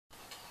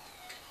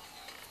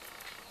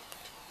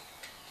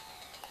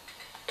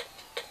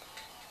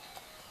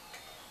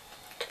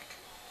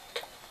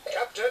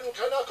Captain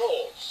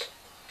Knuckles.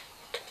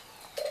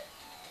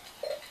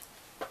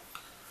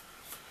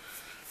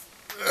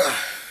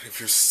 If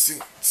you're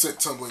sent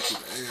tumbling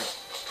through the air,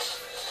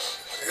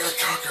 you gotta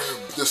conquer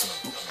this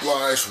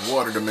blige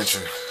water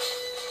dimension.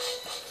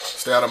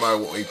 Stay out of my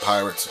way,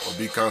 pirates, or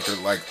be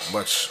conquered like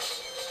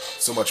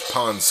so much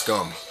pond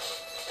scum.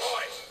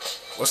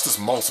 What's this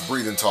Mulse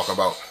breathing talk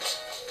about?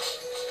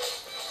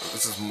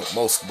 This is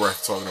Mulse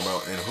breath talking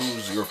about, and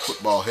who's your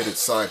football-headed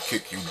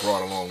sidekick you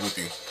brought along with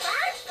you?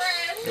 Bye,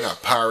 friend. You're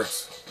not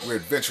pirates, we're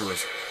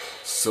adventurers.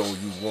 So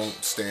you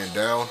won't stand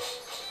down?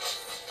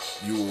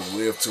 You will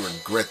live to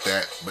regret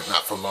that, but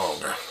not for long.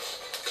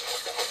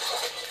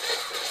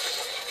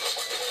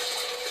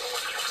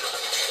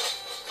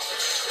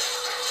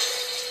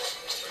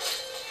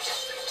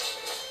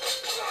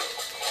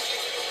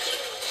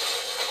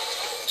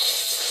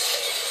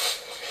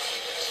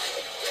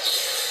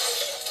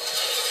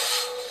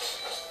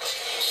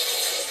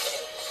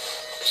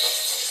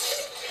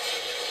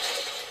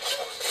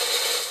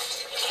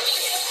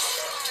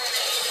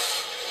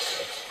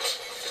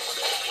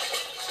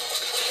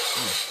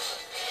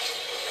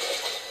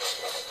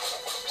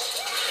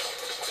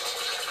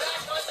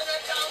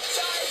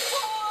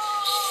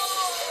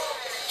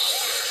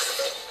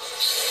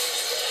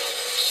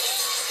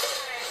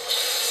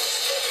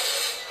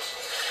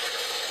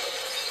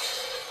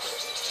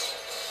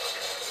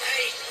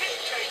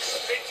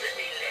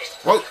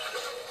 What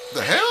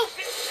the hell?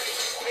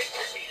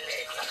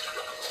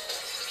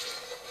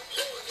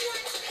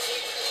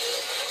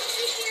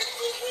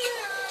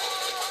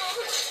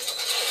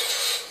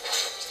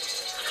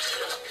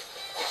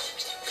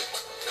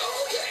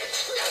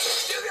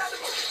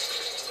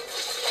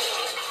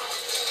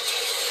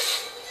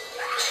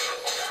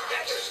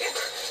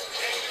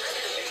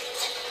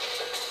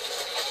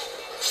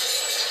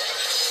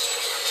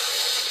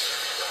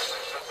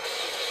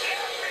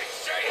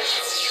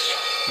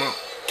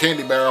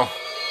 Candy barrel.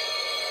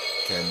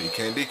 Candy,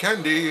 candy,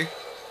 candy.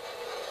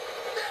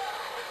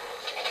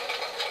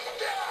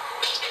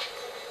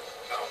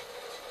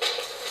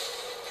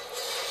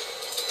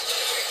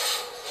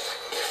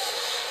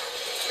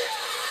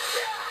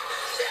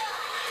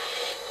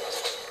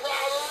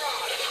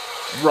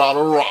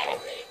 Ronald,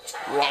 Ronald.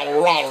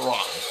 Ronald, Ronald,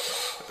 Ronald.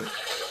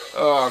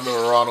 Oh, I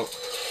remember Ronald.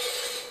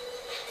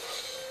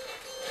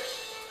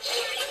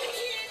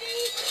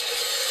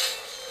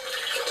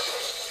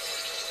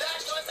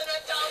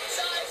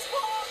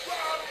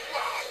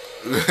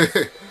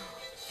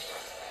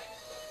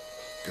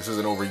 This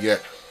isn't over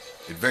yet.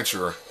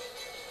 Adventurer.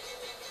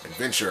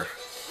 Adventure.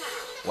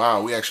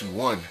 Wow, we actually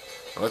won.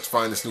 Now let's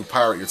find this new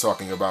pirate you're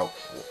talking about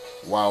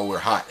while we're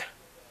hot.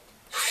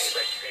 I'm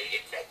a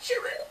great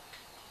adventurer.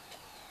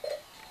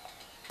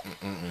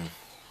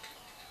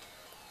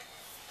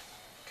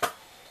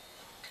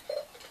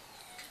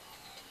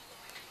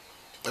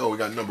 Oh, we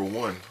got number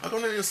 1. How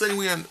come they didn't say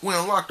we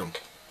unlocked them?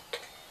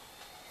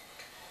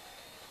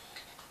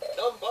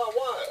 Number 1.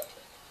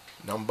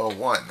 Number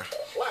 1.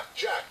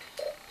 Flapjack.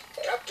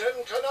 Captain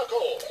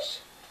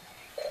Knuckles.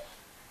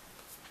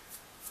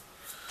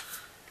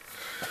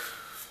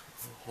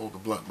 Hold the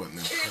block button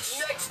and It's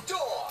press. next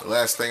door. The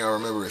last thing I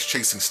remember is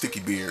chasing Sticky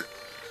Beard.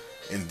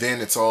 And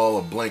then it's all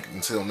a blank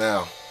until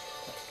now.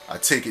 I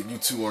take it you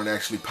two aren't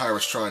actually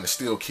pirates trying to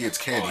steal kids'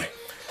 candy.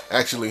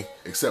 Actually,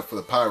 except for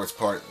the pirates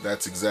part,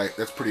 that's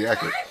pretty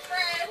accurate. Bye,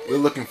 friend. We're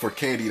looking for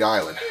Candied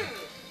Island.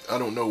 I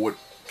don't know what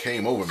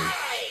came over me.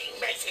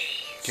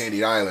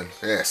 Candied Island.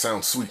 Yeah,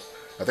 sounds sweet.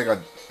 I think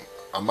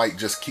I might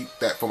just keep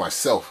that for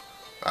myself.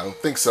 I don't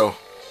think so.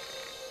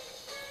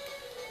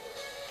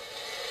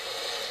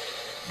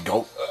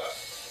 Go.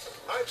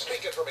 I'm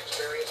speaking from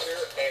experience here,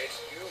 and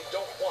you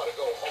don't want to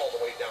go all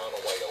the way down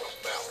a whale's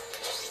mouth.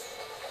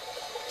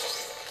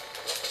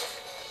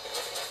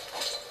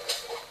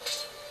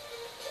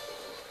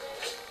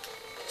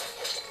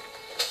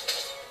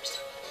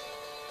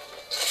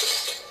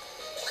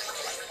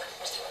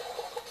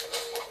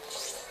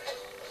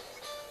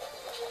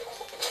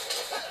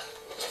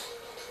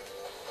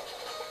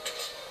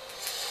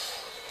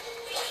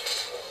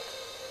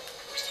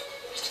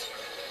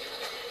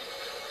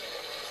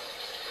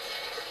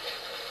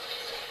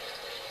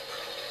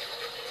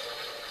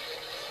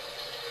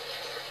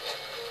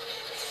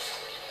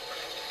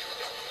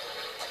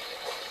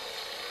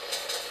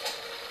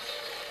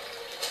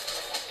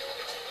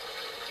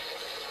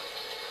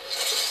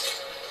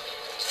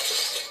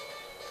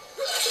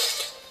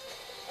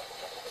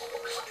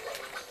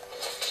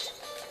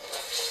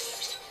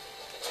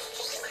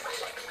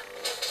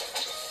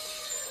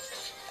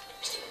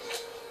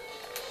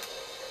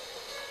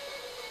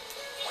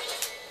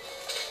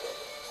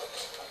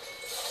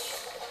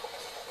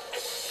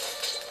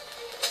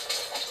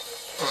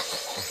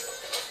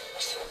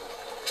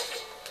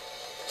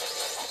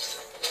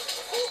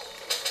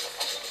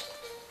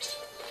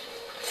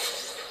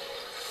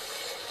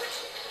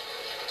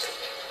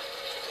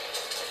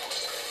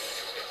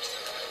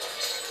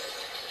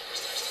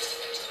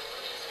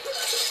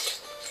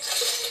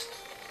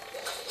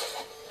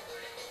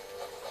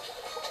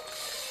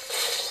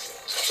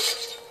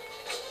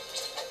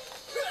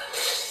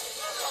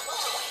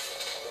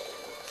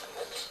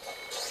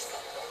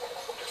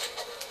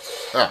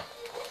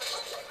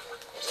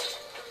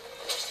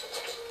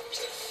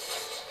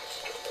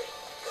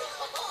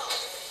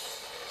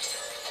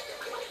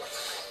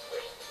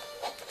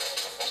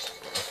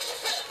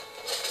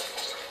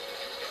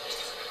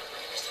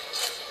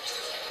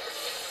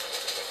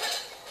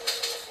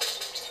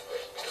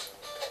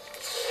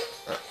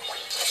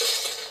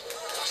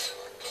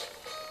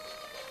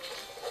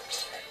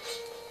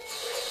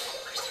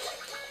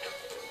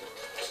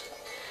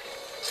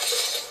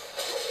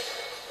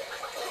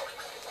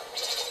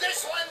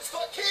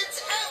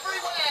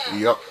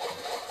 Yep.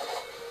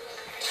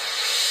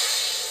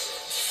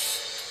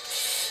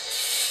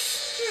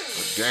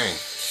 But dang.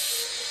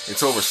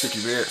 It's over,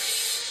 Sticky Bear.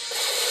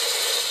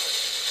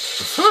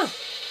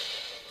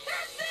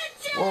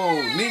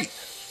 Whoa, neat.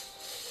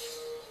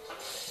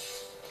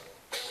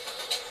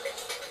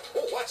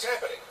 Oh, what's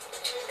happening?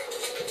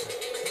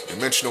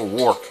 Dimensional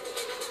warp.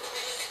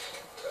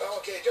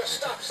 Okay, just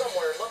stop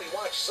somewhere and let me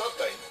watch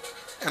something.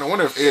 And I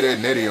wonder if Ed, Edd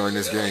and Eddy are in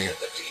this game. Hit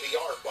the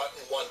DVR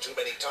button one too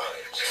many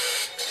times.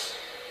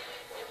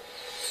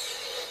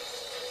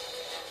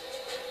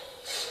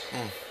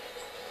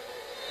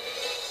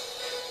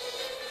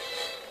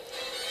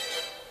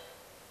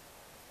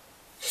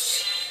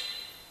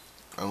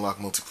 Unlock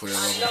multiplayer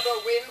level. Another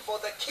win for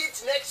the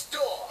kids next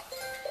door.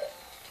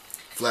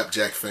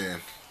 Flapjack fan.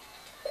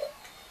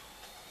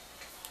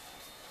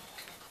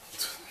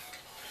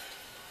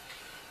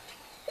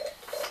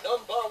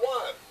 Number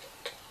 1.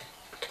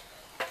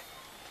 I'm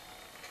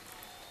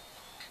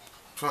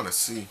trying to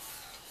see.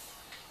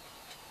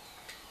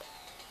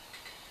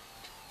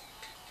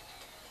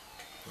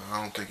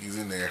 I don't think he's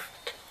in there.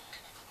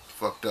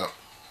 Fucked up.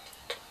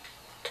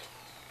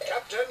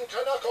 Captain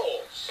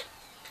Knuckles.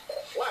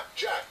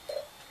 Flapjack.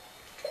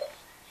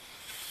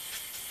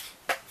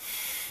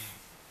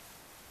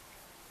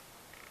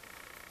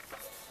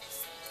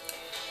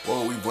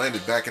 Whoa, we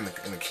landed back in the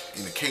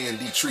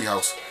K&D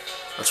treehouse.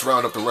 Let's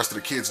round up the rest of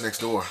the kids next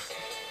door.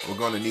 We're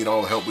going to need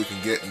all the help we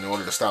can get in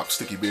order to stop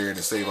Sticky Bear and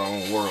save our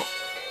own world.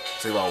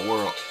 Save our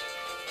world.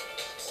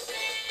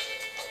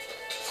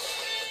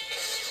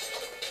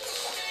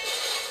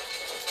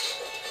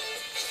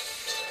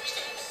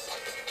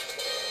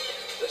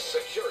 This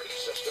security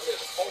system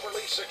is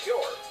overly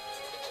secure.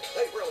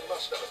 They really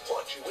must not have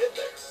put you in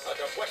there. A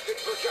deflected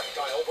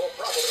projectile will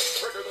probably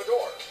trigger the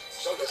door.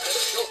 So you can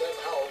show them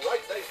how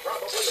right they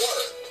probably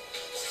were.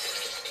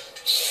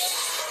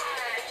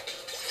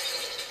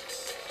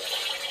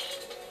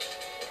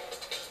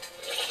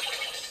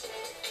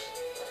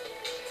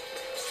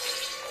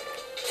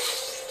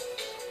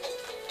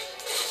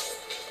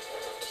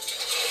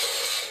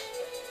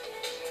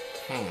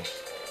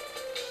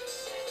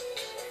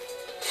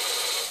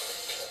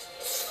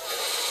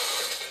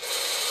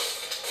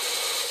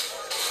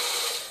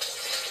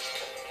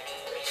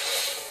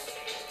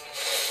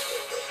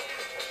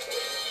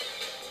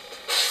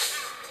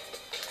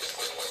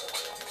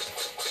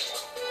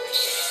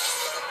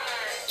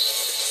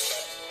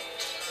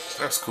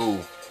 That's cool.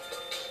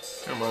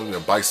 That reminds me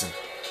of Bison.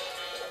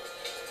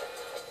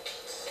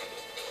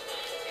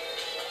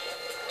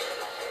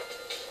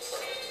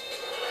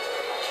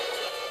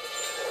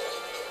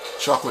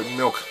 Chocolate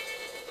milk.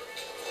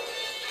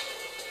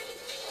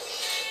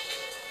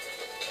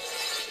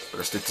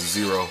 Better stick to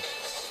 0.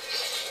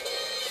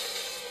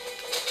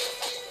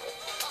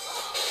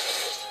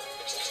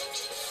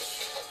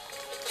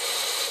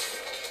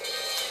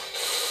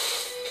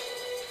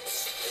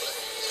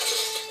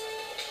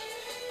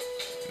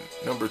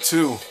 Number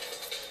 2,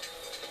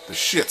 the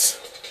shits.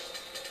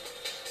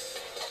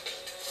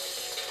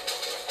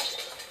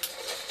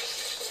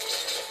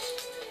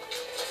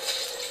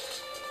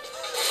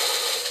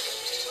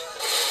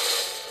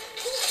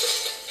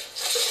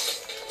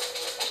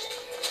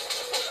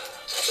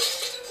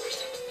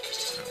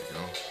 There we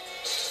go.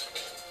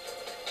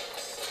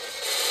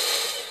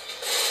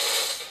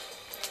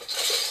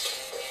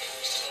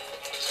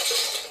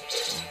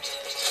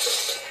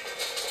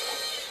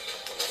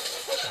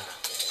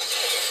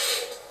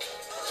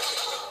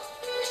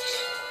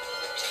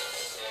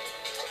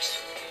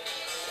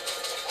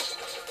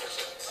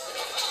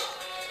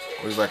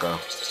 He's like a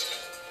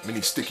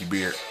mini Sticky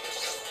Beard.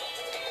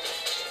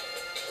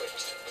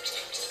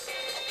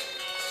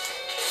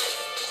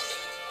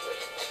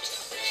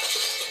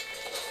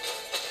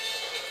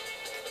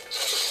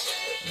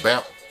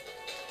 Bap.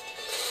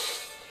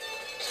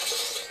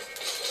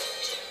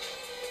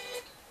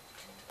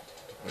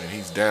 And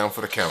he's down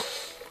for the count.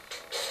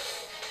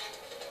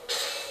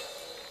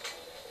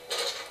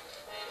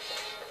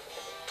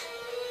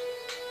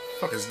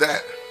 Fuck is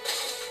that?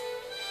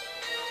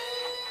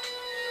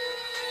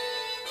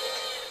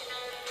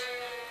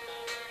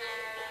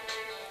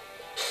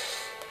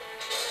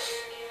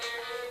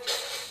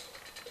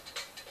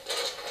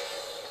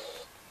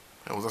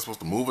 Was I supposed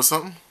to move or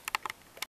something?